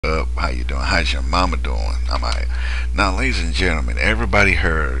Up, how you doing? How's your mama doing? I'm alright. Now, ladies and gentlemen, everybody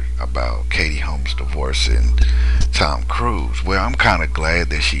heard about Katie Holmes divorcing Tom Cruise. Well, I'm kind of glad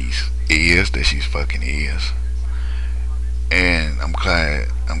that she's fucking is, and I'm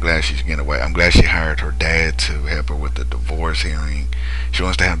glad she's getting away. I'm glad she hired her dad to help her with the divorce hearing. She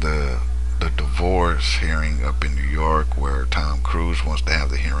wants to have the divorce hearing up in New York, where Tom Cruise wants to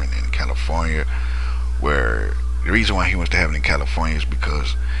have the hearing in California, where the reason why he wants to have it in California is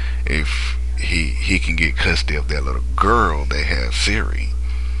because if he can get custody of that little girl they have, Siri.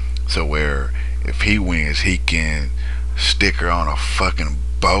 So where if he wins, he can stick her on a fucking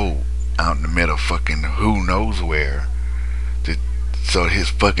boat out in the middle of fucking who knows where, to, so his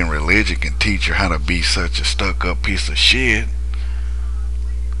fucking religion can teach her how to be such a stuck up piece of shit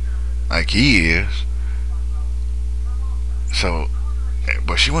like he is. So,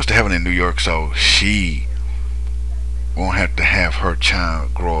 but she wants to have it in New York so she won't have her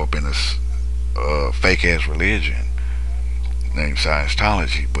child grow up in a fake ass religion named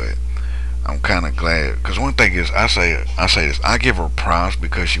Scientology. But I'm kind of glad because one thing is I say this, I give her props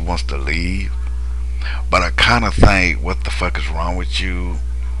because she wants to leave, but I kind of think what the fuck is wrong with you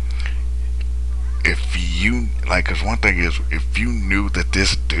if you like, because one thing is if you knew that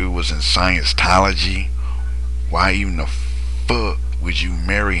this dude was in Scientology, why even the fuck would you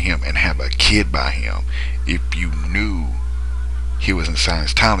marry him and have a kid by him if you knew he was in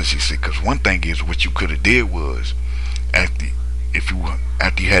Scientology? See, because one thing is what you could have did was after after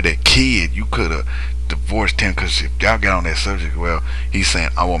you had that kid, you could have divorced him. Because if y'all get on that subject, well, he's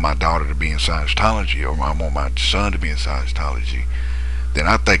saying I want my daughter to be in Scientology or I want my son to be in Scientology. Then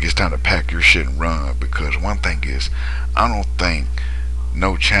I think it's time to pack your shit and run. Because one thing is, I don't think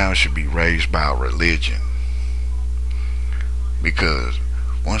no child should be raised by a religion, because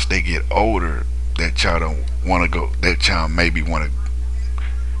once they get older, that child don't want to go. That child maybe want to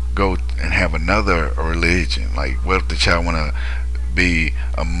go and have another religion. Like, what if the child want to be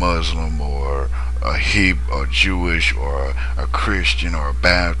a Muslim or a Hebrew or Jewish or a Christian or a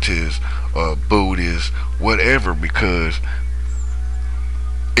Baptist or a Buddhist, whatever? Because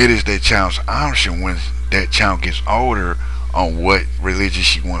it is that child's option when that child gets older on what religion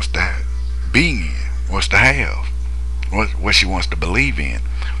she wants to be in, wants to have, what she wants to believe in.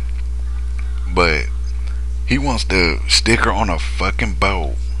 But he wants to stick her on a fucking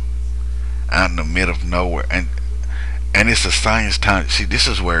boat out in the middle of nowhere, and it's a science time. See, this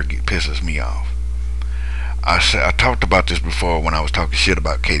is where it pisses me off. I talked about this before when I was talking shit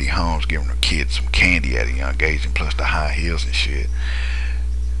about Katie Holmes giving her kids some candy at a young age, and plus the high heels and shit.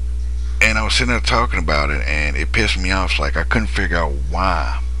 And I was sitting there talking about it, and it pissed me off. Like, I couldn't figure out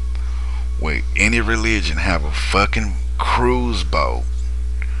why would any religion have a fucking cruise boat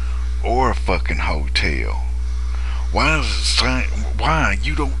or a fucking hotel. Why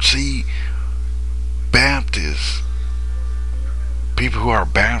you don't see Baptists, people who are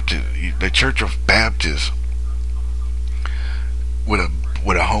Baptist, the Church of Baptists, with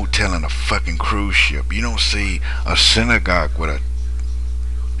a hotel and a fucking cruise ship? You don't see a synagogue with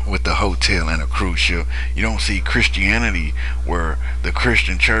the hotel and a cruise ship. You don't see Christianity where the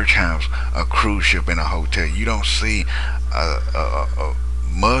Christian church has a cruise ship and a hotel. You don't see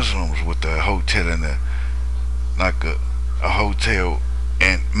Muslims with the hotel and a hotel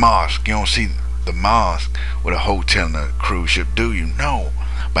and mosque. You don't see the mosque with a hotel and a cruise ship, do you? No.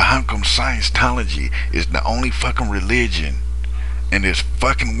 But how come Scientology is the only fucking religion in this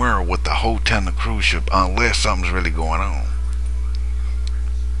fucking world with the hotel and the cruise ship, unless something's really going on?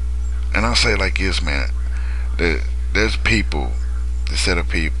 And I'll say it like this, man. There's people, the set of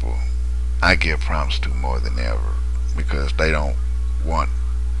people I give prompts to more than ever, because they don't want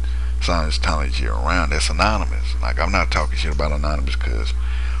Scientology around. That's anonymous. Like, I'm not talking shit about anonymous, because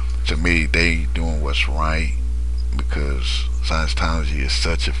to me they doing what's right, because Scientology is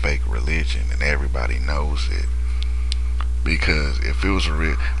such a fake religion and everybody knows it. Because if it was a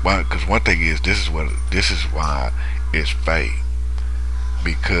real, because one thing is, this is why it's fake.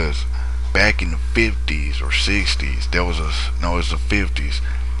 Because back in the 50s or 60s, there was it's the 50s,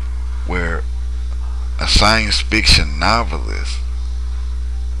 where a science fiction novelist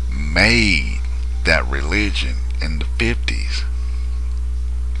made that religion in the 50s.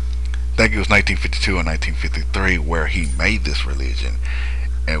 I think it was 1952 or 1953 where he made this religion.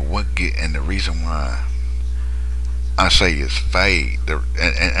 And the reason why I say it's fake, but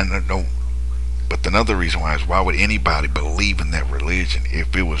another reason why is, why would anybody believe in that religion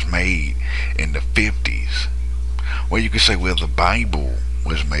if it was made in the 50s? Well, you could say, well, the Bible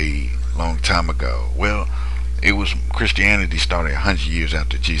was made a long time ago. Well, it was, Christianity started 100 years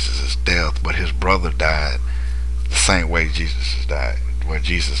after Jesus' death, but his brother died the same way Jesus died. where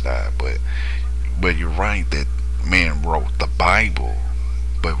Jesus died. But you're right that man wrote the Bible,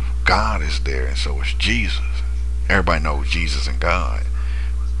 but God is there, and so is Jesus. Everybody knows Jesus and God.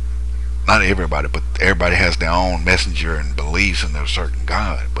 Not everybody, but everybody has their own messenger and believes in a certain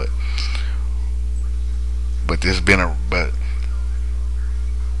God. But there's been a but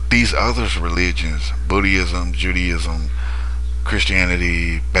these other religions, Buddhism, Judaism,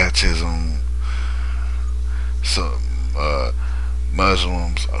 Christianity, baptism, so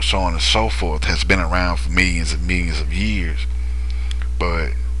Muslims, so on and so forth, has been around for millions and millions of years.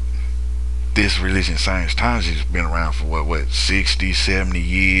 But this religion, Scientology, has been around for what 60, 70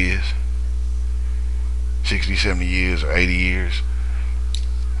 years, 60, 70 years or 80 years.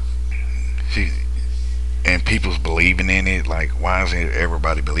 And people's believing in it. Like, why is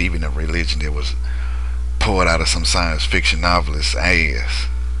everybody believing a religion that was pulled out of some science fiction novelist's ass?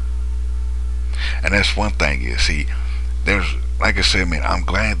 And that's one thing. You see, there's, like I said, man, I'm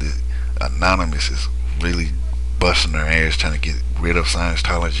glad that Anonymous is really busting their ass trying to get rid of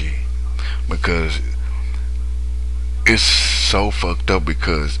Scientology, because it's so fucked up.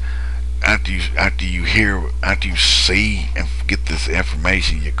 Because after you see and get this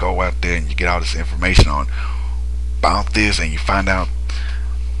information, you go out there and you get all this information about this, and you find out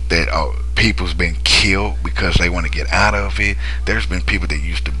that people's been killed because they want to get out of it. There's been people that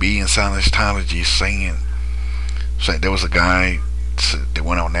used to be in Scientology saying there was a guy that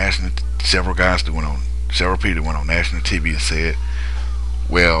went on several people that went on national TV and said,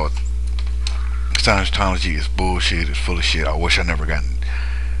 well, Scientology is bullshit, it's full of shit. I wish I never got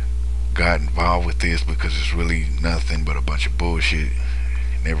involved with this, because it's really nothing but a bunch of bullshit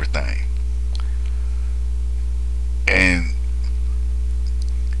and everything. And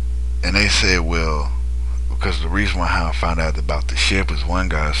they said, well, because the reason why how I found out about the ship is one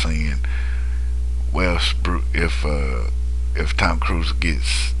guy saying, well, if Tom Cruise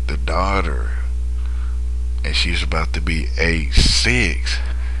gets the daughter and she's about to be age 6,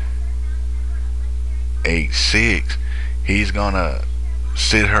 he's gonna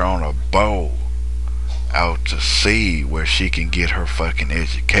sit her on a boat out to sea where she can get her fucking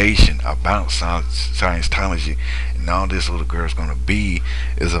education about Scientology, and all this little girl's gonna be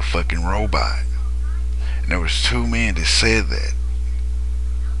is a fucking robot. And there was 2 men that said that.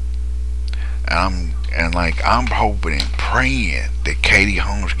 I'm hoping and praying that Katie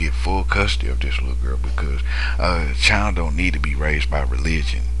Holmes get full custody of this little girl, because a child don't need to be raised by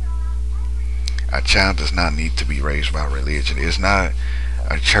religion. A child does not need to be raised by religion. It's not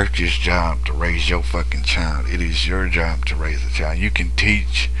a church's job to raise your fucking child. It is your job to raise a child. You can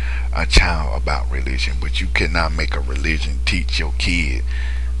teach a child about religion, but you cannot make a religion teach your kid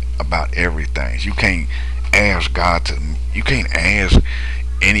about everything. You can't ask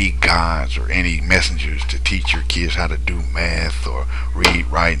any gods or any messengers to teach your kids how to do math or read,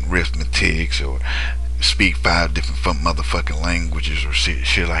 write, and arithmetic, or speak 5 different motherfucking languages or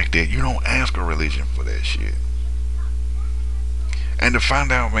shit like that. You don't ask a religion for that shit. And to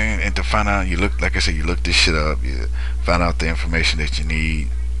find out, man, you look, like I said, you look this shit up, you find out the information that you need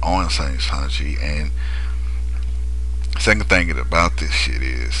on Scientology. And second thing about this shit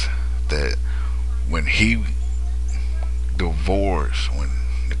is that when Nicole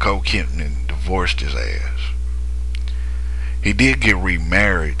Kidman divorced his ass, he did get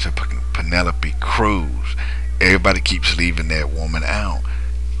remarried to Penelope Cruz. Everybody keeps leaving that woman out.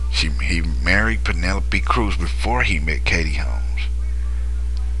 He married Penelope Cruz before he met Katie Holmes.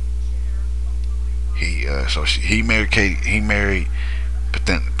 He married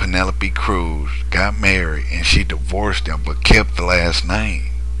Penelope Cruz, got married, and she divorced him, but kept the last name.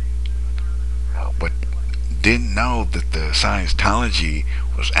 But didn't know that the Scientology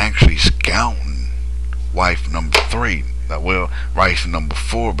was actually scouting wife number 3. Well, wife number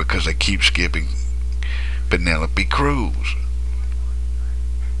 4, because they keep skipping Penelope Cruz.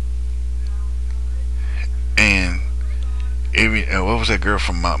 And what was that girl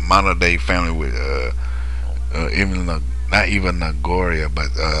from Modern Day Family with not even Nagoria,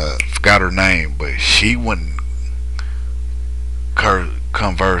 but forgot her name, but she wouldn't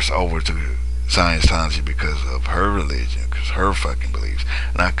converse over to Scientology because of her religion, because her fucking beliefs,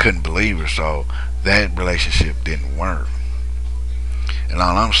 and I couldn't believe her. So that relationship didn't work. And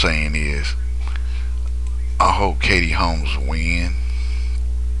all I'm saying is, I hope Katie Holmes win,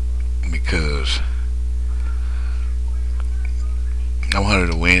 because I want her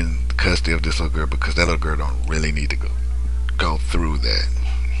to win the custody of this little girl, because that little girl don't really need to go through that.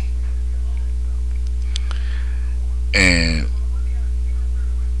 And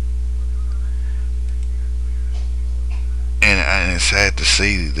it's sad to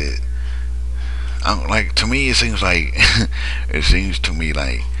see that, I like, to me, it seems like it seems to me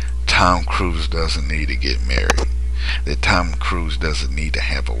like Tom Cruise doesn't need to get married. That Tom Cruise doesn't need to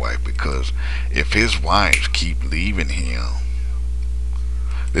have a wife, because if his wives keep leaving him,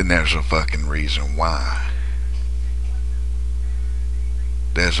 then there's a fucking reason why.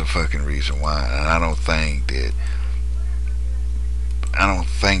 There's a fucking reason why, and I don't think that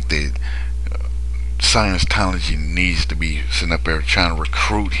Scientology needs to be sitting up there trying to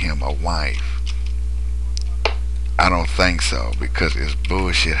recruit him a wife. I don't think so, because it's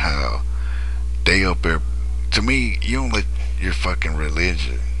bullshit how they up there. To me, you don't let your fucking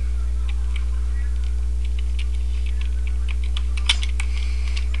religion.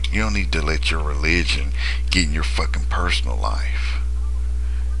 You don't need to let your religion get in your fucking personal life.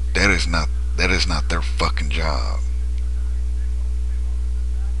 That is not their fucking job.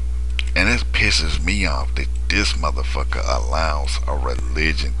 And it pisses me off that this motherfucker allows a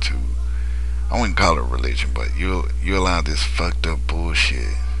religion to, I wouldn't call it a religion, but you allow this fucked up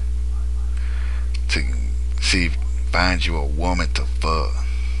bullshit to find you a woman to fuck.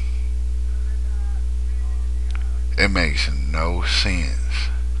 It makes no sense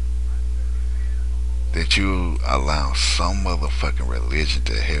that you allow some motherfucking religion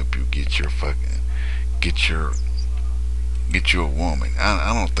to help you get your get you a woman.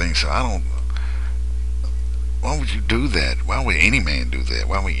 I don't think so. I don't. Why would you do that? Why would any man do that?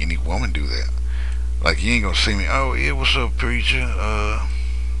 Why would any woman do that? Like, you ain't gonna see me. Oh yeah, what's up, preacher?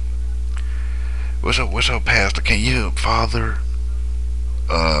 What's up, pastor? Can you help, father?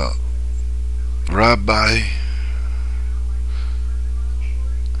 Rabbi,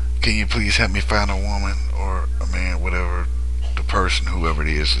 can you please help me find a woman or a man, whatever the person, whoever it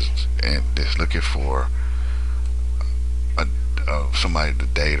is and that's looking for somebody to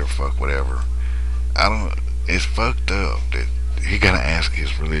date or fuck, whatever. I don't. It's fucked up that he gotta ask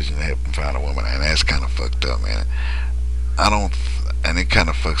his religion to help him find a woman, and that's kind of fucked up, man. I don't, and it kind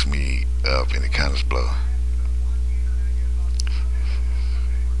of fucks me up, and it kind of blows.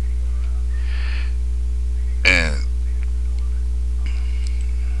 And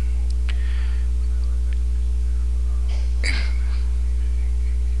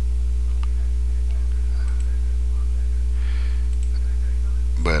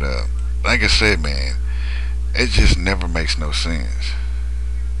but like I said, man, it just never makes no sense.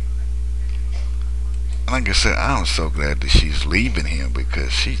 Like I said, I'm so glad that she's leaving him,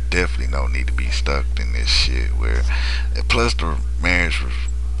 because she definitely don't need to be stuck in this shit. Where, plus the marriage was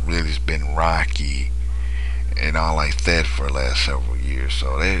really been rocky and all like that for the last several years.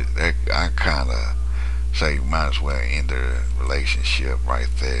 So I kind of say you might as well end the relationship right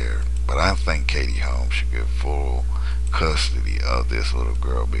there. But I think Katie Holmes should get full custody of this little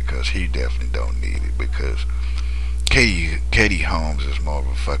girl, because he definitely don't need it, because Katie Holmes is more of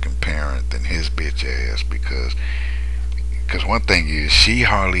a fucking parent than his bitch ass, because one thing is, she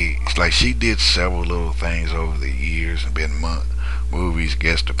hardly, it's like, she did several little things over the years and been movies,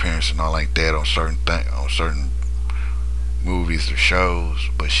 guest appearance and all like that on certain movies or shows,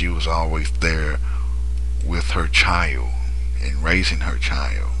 but she was always there with her child and raising her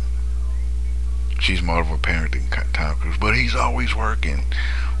child. She's more of a parent than Tom Cruise, but he's always working.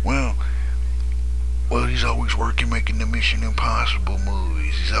 Well, he's always working, making the Mission Impossible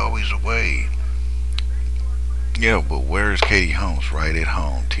movies. He's always away. Yeah, but where is Katie Holmes? Right at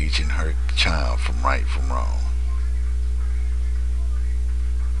home, teaching her child from right from wrong.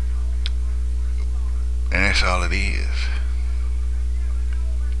 And that's all it is.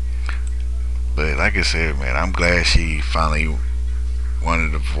 But like I said, man, I'm glad she finally won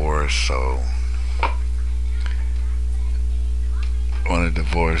a divorce. So, won a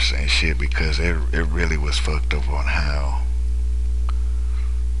divorce and shit, because it really was fucked up on how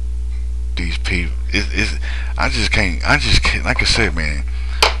these people. I just can't. Like I said, man,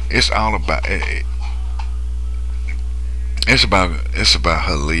 it's all about. It's about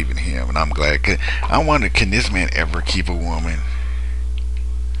her leaving him, and I'm glad. I wonder, can this man ever keep a woman?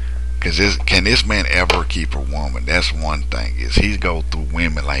 Can this man ever keep a woman? That's one thing. Is he go through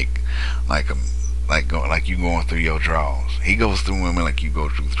women like you going through your drawers. He goes through women like you go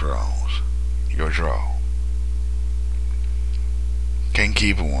through drawers. Your draw. Can't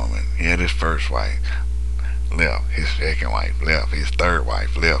keep a woman. He had his first wife, left. His second wife, left. His third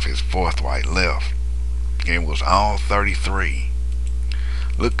wife, left. His fourth wife, left. It was all 33.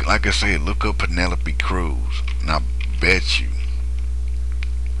 Look, like I said, look up Penelope Cruz, and I bet you.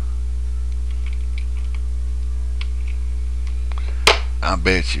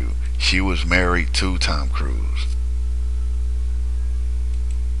 She was married to Tom Cruise.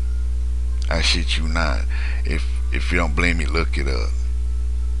 I shit you not. If you don't believe me, look it up.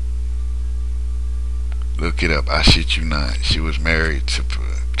 Look it up. I shit you not. She was married to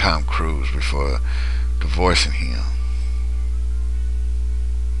Tom Cruise before divorcing him.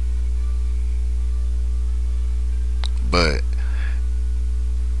 But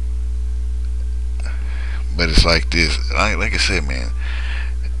it's like this. Like I said, man,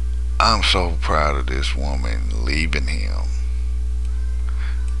 I'm so proud of this woman leaving him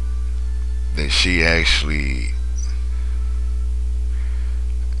that she actually,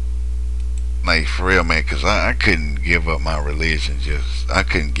 like, for real, man, because I couldn't give up my religion. I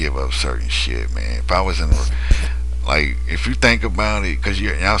couldn't give up certain shit, man. If I was in a, like, if you think about it, because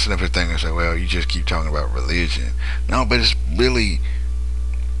y'all sit up here thinking, say, well, you just keep talking about religion. No, but it's really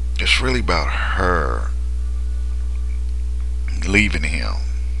about her leaving him.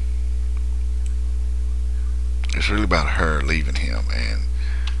 It's really about her leaving him, and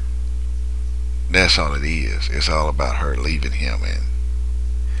that's all it is. It's all about her leaving him,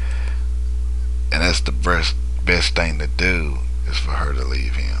 and that's the best thing to do, is for her to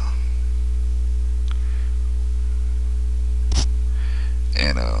leave him.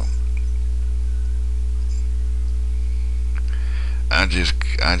 And I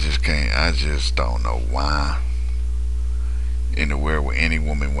just don't know why in the world would any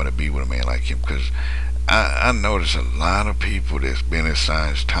woman want to be with a man like him. Because I notice a lot of people that's been in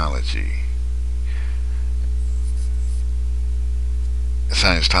Scientology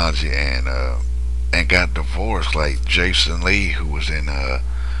and got divorced, like Jason Lee, who was in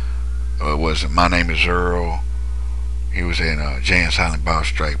was My Name Is Earl. He was in Jay and Silent Bob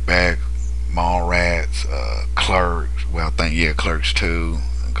Strike Back, Mallrats, Clerks. Well, I think Clerks 2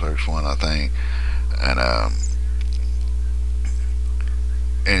 and Clerks 1, I think,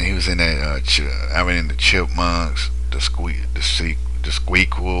 and he was in that. In the Chipmunks, the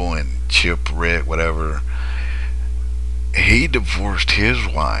Squeakquel, and Chipwreck, whatever. He divorced his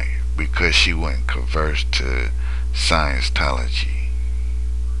wife because she wouldn't converse to Scientology,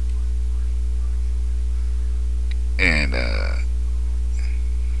 and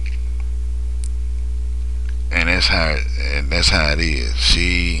that's how it is.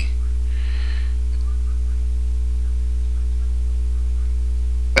 She,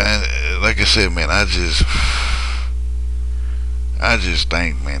 like I said, man, I just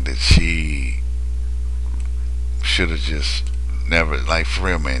think, man, that she should have just never, like, for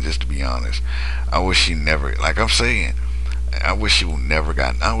real, man, just to be honest, I wish she never, like I'm saying, I wish she would never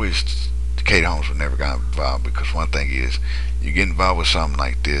gotten, I wish Katie Holmes would never got involved. Because one thing is, you get involved with something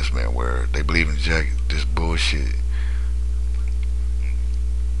like this, man, where they believe in this bullshit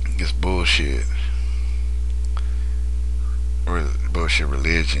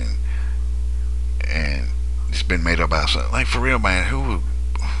religion, and it's been made up by something, like, for real, man, who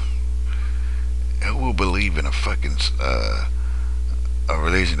will believe in a fucking a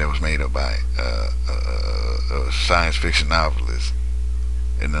religion that was made up by a science fiction novelist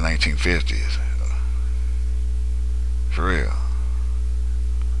in the 1950s? For real.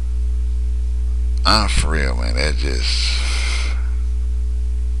 I'm for real, man. That just,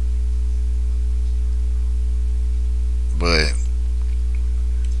 but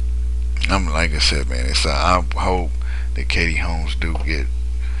I'm, like I said, man, I hope that Katie Holmes do get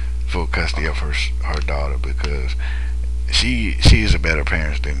full custody of her daughter, because she is a better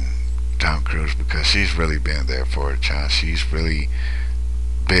parent than Tom Cruise, because she's really been there for her child. She's really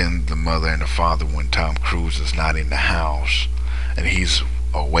been the mother and the father when Tom Cruise is not in the house and he's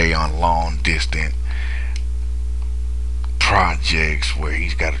away on long distant projects where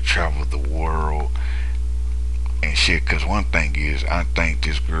he's got to travel the world and shit. Because one thing is, I think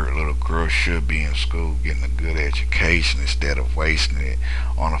this little girl should be in school getting a good education instead of wasting it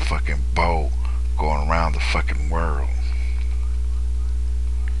on a fucking boat going around the fucking world.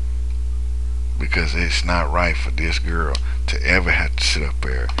 Because it's not right for this girl to ever have to sit up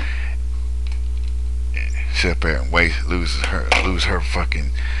there and lose her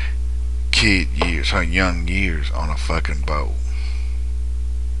fucking kid years, her young years on a fucking boat.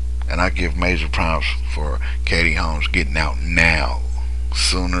 And I give major props for Katie Holmes getting out now,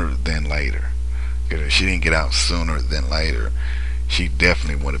 sooner than later. Because if she didn't get out sooner than later, she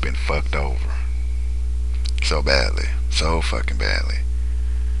definitely would have been fucked over. So badly. So fucking badly.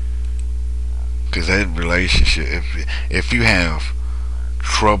 Because that relationship, if you have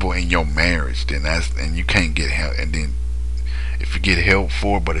trouble in your marriage, then and you can't get help, and then if you get help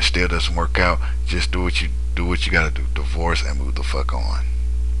for it but it still doesn't work out, just do what you gotta do. Divorce and move the fuck on.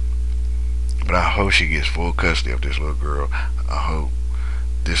 But I hope she gets full custody of this little girl. I hope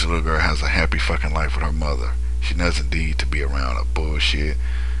this little girl has a happy fucking life with her mother. She doesn't need to be around a bullshit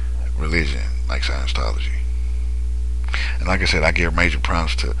religion like Scientology. And like I said, I give major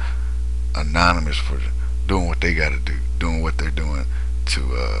props to Anonymous for doing what they gotta do, doing what they're doing to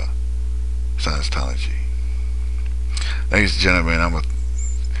Scientology. Ladies and gentlemen,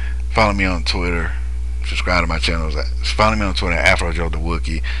 follow me on Twitter. Subscribe to my channels. Follow me on Twitter at AfroJoe the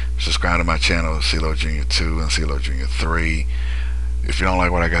Wookie. Subscribe to my channel, CeeLo Jr. 2 and CeeLo Jr. 3. If you don't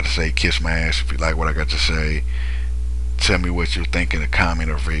like what I got to say, kiss my ass. If you like what I got to say, tell me what you think in a comment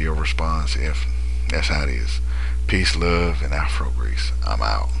or video response. If that's how it is. Peace, love, and Afro Grease. I'm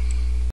out.